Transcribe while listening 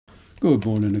Good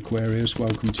morning, Aquarius.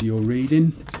 Welcome to your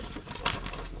reading.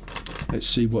 Let's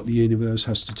see what the universe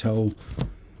has to tell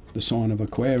the sign of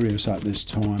Aquarius at this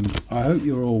time. I hope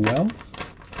you're all well.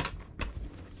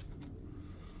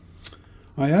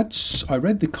 I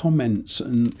read the comments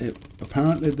and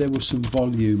apparently there were some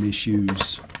volume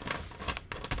issues.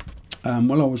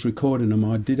 While I was recording them,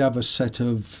 I did have a set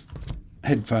of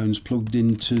headphones plugged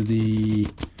into the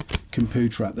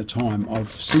computer at the time. I've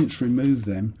since removed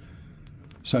them,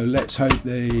 so let's hope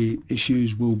the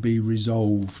issues will be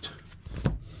resolved,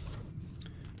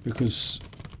 because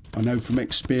I know from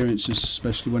experience,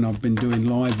 especially when I've been doing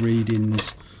live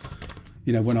readings,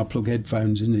 you know, when I plug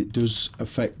headphones in, it does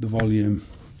affect the volume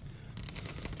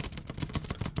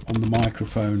on the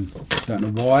microphone. Don't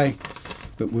know why,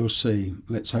 but we'll see.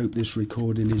 Let's hope this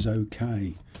recording is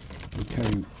okay.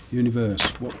 Okay, universe,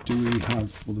 what do we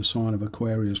have for the sign of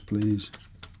Aquarius, please?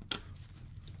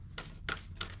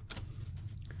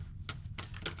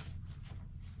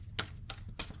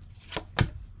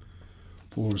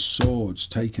 Four of Swords,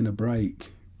 taking a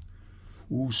break.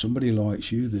 Oh, somebody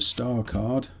likes you. The Star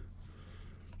card.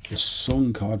 The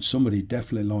Sun card, somebody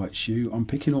definitely likes you. I'm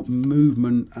picking up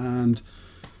movement and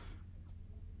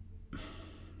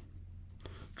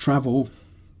travel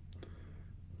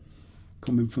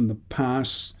coming from the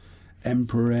past.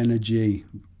 Emperor energy.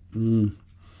 I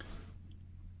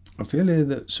feel here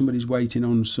that somebody's waiting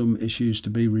on some issues to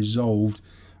be resolved,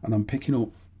 and I'm picking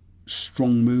up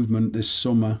strong movement this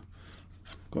summer.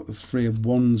 Got the Three of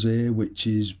Wands here, which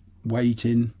is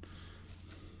waiting.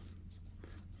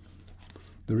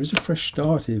 There is a fresh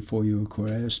start here for you,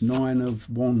 Aquarius. Nine of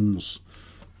Wands.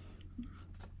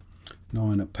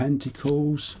 Nine of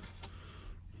Pentacles.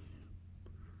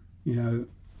 You know,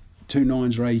 2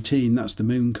 9s are 18. That's the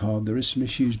Moon card. There is some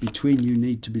issues between you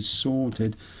need to be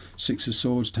sorted. Six of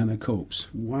Swords, 10 of Cups.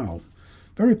 Wow.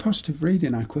 Very positive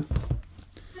reading, Aqua.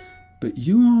 But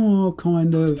you are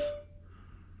kind of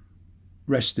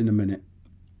resting a minute.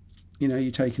 You know,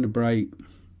 you're taking a break.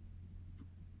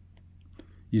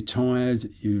 You're tired.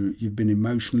 You've been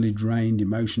emotionally drained.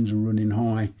 Emotions are running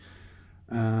high.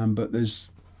 But there's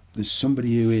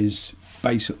somebody who is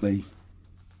basically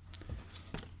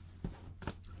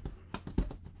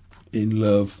in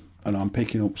love, and I'm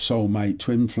picking up soulmate,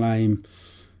 twin flame,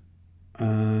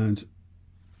 and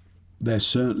they're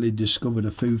certainly discovered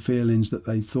a few feelings that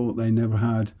they thought they never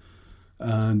had.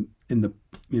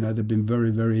 They've been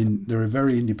they're a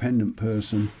very independent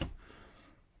person.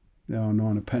 They are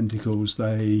Nine of Pentacles.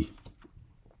 This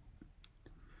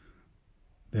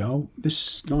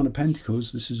Nine of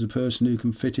Pentacles, this is a person who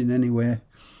can fit in anywhere.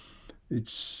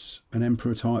 It's an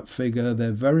emperor type figure.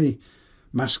 They're very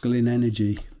masculine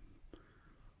energy.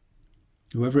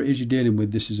 Whoever it is you're dealing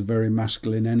with, this is a very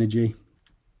masculine energy.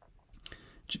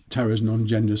 Tarot is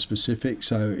non-gender specific,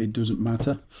 so it doesn't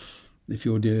matter if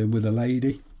you're dealing with a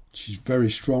lady. She's very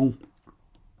strong.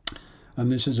 And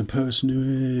this is a person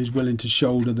who is willing to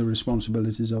shoulder the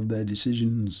responsibilities of their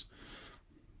decisions.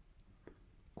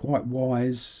 Quite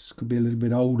wise, could be a little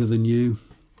bit older than you.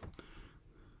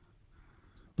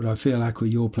 But I feel like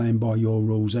you're playing by your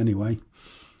rules anyway.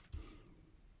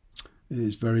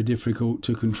 It's very difficult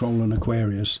to control an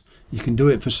Aquarius. You can do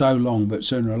it for so long, but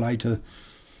sooner or later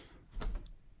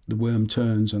the worm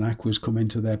turns and Aquas come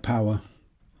into their power.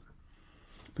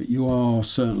 But you are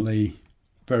certainly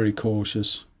very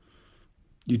cautious.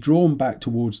 You're drawn back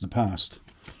towards the past.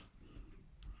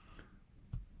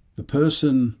 The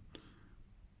person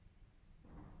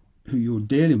who you're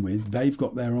dealing with, they've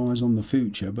got their eyes on the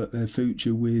future, but their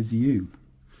future with you.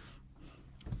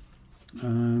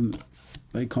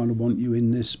 They kind of want you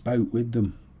in this boat with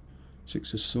them.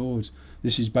 Six of Swords.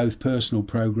 This is both personal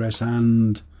progress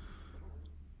and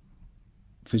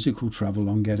physical travel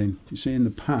I'm getting. You see in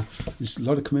the past, there's a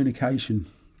lot of communication.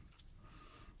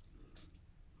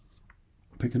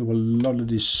 I'm picking up a lot of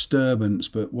disturbance,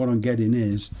 but what I'm getting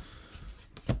is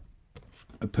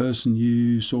a person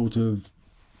you sort of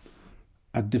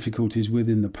had difficulties with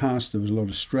in the past. There was a lot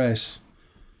of stress.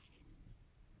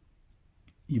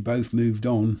 You both moved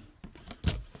on.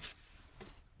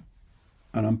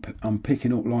 And I'm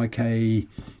picking up like a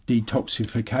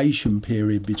detoxification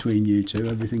period between you two.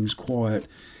 Everything's quiet.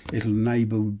 It'll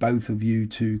enable both of you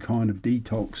to kind of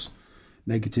detox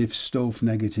negative stuff,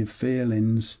 negative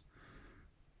feelings.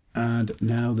 And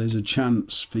now there's a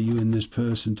chance for you and this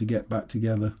person to get back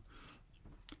together.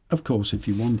 Of course, if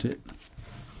you want it.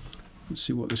 Let's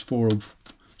see what this Four of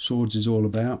Swords is all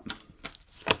about.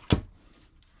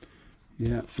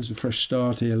 Yeah, there's a fresh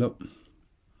start here, look.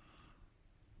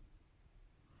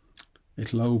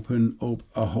 It'll open up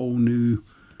a whole new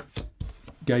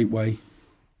gateway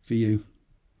for you.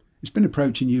 It's been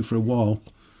approaching you for a while.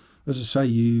 As I say,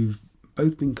 you've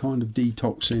both been kind of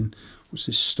detoxing. What's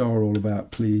this star all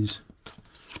about, please?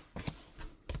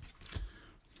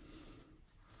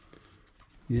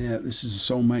 Yeah, this is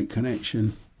a soulmate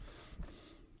connection.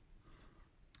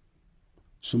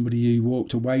 Somebody you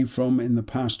walked away from in the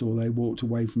past, or they walked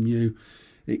away from you.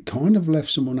 It kind of left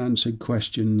some unanswered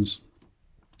questions.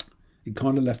 It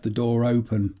kind of left the door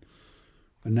open.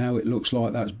 And now it looks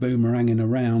like that's boomeranging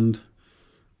around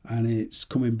and it's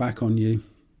coming back on you.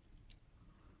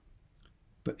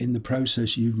 But in the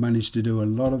process, you've managed to do a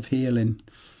lot of healing,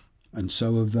 and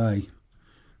so have they.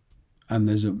 And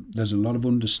there's a lot of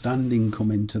understanding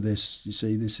coming to this. You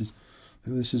see, this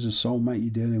is a soulmate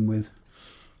you're dealing with.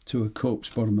 Two of Cups,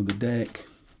 bottom of the deck.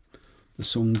 The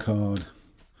Sun card.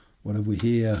 What have we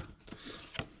here?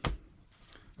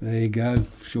 There you go.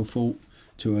 Shuffle.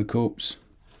 Two of Cups.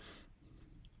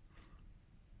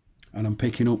 And I'm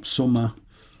picking up summer.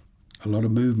 A lot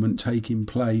of movement taking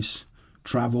place.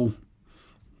 Travel.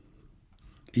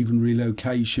 Even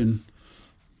relocation.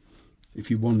 If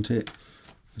you want it.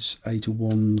 This Eight of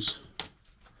Wands.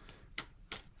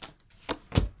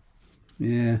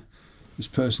 Yeah. This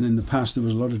person in the past, there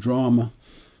was a lot of drama.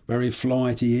 Very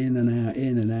flighty, in and out,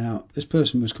 in and out. This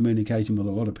person was communicating with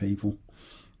a lot of people.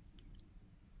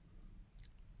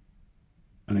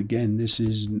 And again, this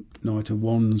is Knight of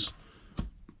Wands.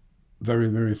 Very,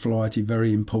 very flighty,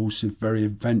 very impulsive, very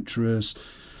adventurous.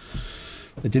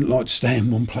 They didn't like to stay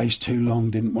in one place too long,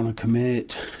 didn't want to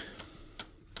commit.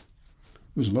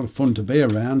 It was a lot of fun to be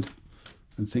around,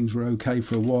 and things were okay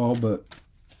for a while, but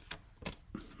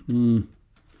yeah,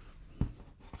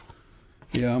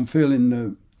 I'm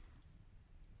feeling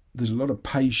there's a lot of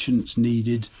patience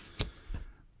needed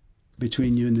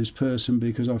between you and this person,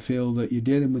 because I feel that you're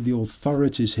dealing with the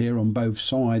authorities here on both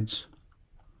sides.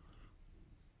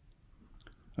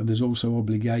 And there's also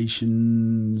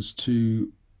obligations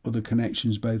to other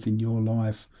connections, both in your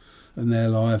life and their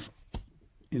life.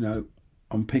 You know,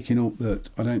 I'm picking up that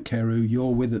I don't care who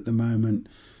you're with at the moment,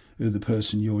 who the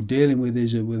person you're dealing with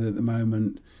is with at the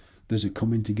moment, there's a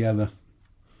coming together.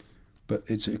 But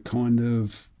it's a kind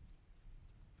of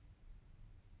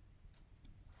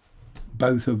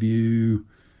both of you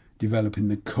developing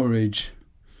the courage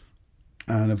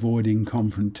and avoiding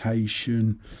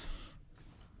confrontation.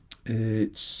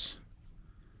 It's,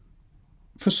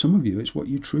 for some of you, it's what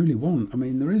you truly want. I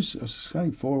mean, there is, as I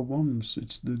say, Four of Wands.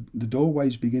 It's the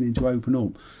doorway's beginning to open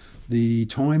up. The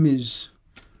time is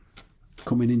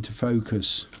coming into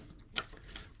focus.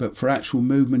 But for actual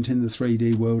movement in the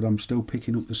 3D world, I'm still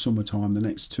picking up the summertime, the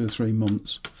next 2 or 3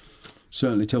 months.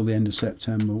 Certainly till the end of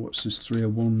September. What's this Three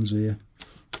of Wands here?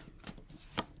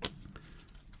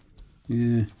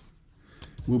 Yeah.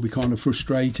 Will be kind of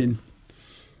frustrating.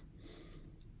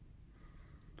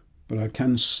 But I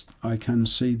can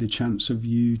see the chance of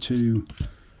you two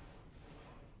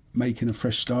making a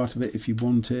fresh start of it if you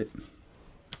want it.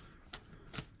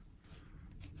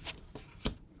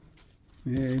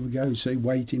 Yeah, here we go. See,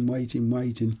 waiting, waiting,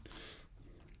 waiting.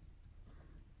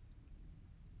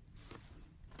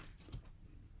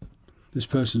 This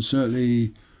person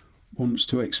certainly wants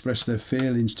to express their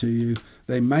feelings to you.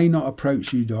 They may not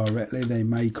approach you directly. They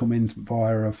may come in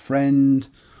via a friend,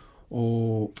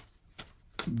 or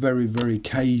very, very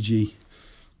cagey,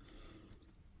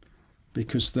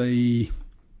 because they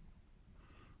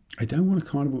don't want to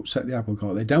kind of upset the apple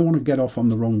cart. They don't want to get off on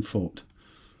the wrong foot,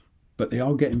 but they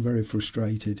are getting very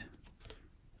frustrated.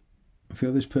 I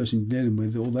feel this person dealing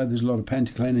with, although there's a lot of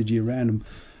pentacle energy around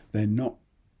them,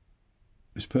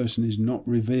 this person is not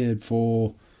revered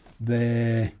for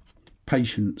their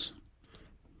patience.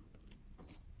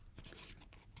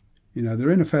 You know,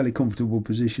 they're in a fairly comfortable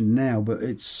position now, but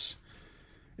it's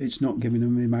not giving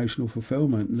them emotional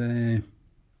fulfillment.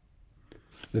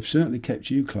 They've certainly kept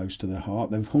you close to their heart.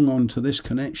 They've hung on to this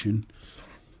connection.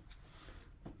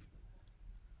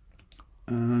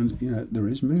 And, you know, there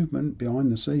is movement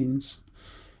behind the scenes.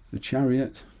 The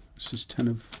Chariot. This is 10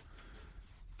 of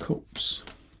Cups.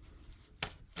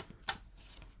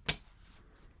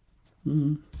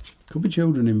 Could be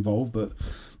children involved, but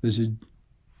there's a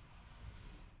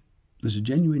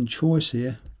genuine choice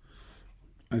here.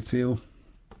 I feel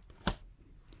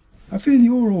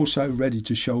you're also ready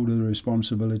to shoulder the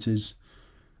responsibilities.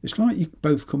 It's like you're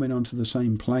both coming onto the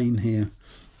same plane here.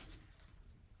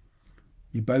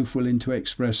 You're both willing to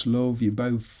express love. You're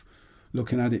both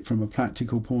looking at it from a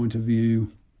practical point of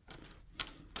view.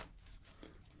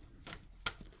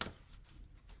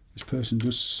 This person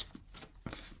just,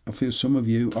 I feel some of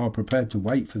you are prepared to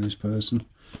wait for this person.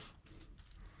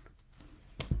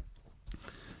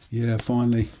 Yeah,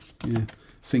 finally, yeah,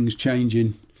 things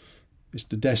changing. It's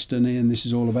the destiny, and this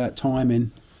is all about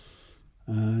timing.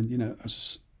 And, you know,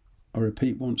 as I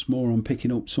repeat once more, I'm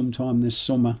picking up sometime this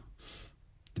summer.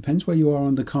 Depends where you are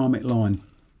on the karmic line.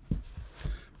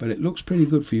 But it looks pretty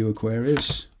good for you,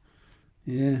 Aquarius.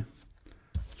 Yeah.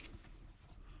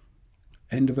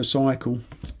 End of a cycle.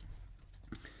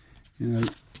 You know,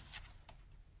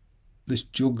 this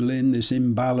juggling, this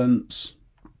imbalance.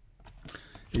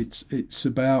 It's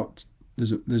about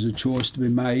there's a choice to be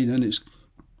made, and it's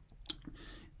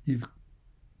you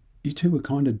two were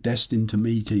kind of destined to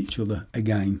meet each other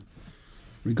again.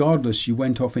 Regardless, you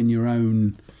went off in your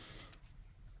own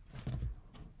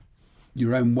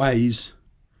ways,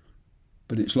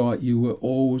 but it's like you were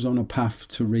always on a path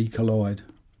to recollide.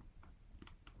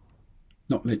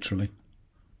 Not literally.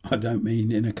 I don't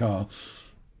mean in a car.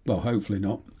 Well, hopefully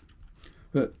not.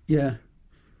 But yeah,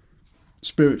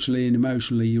 spiritually and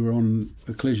emotionally, you were on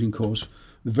a collision course. At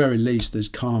the very least, there's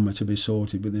karma to be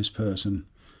sorted with this person,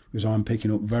 because I'm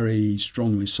picking up very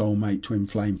strongly soulmate twin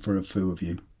flame for a few of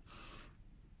you.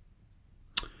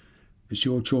 It's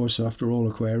your choice after all,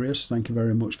 Aquarius. Thank you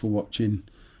very much for watching.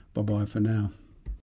 Bye-bye for now.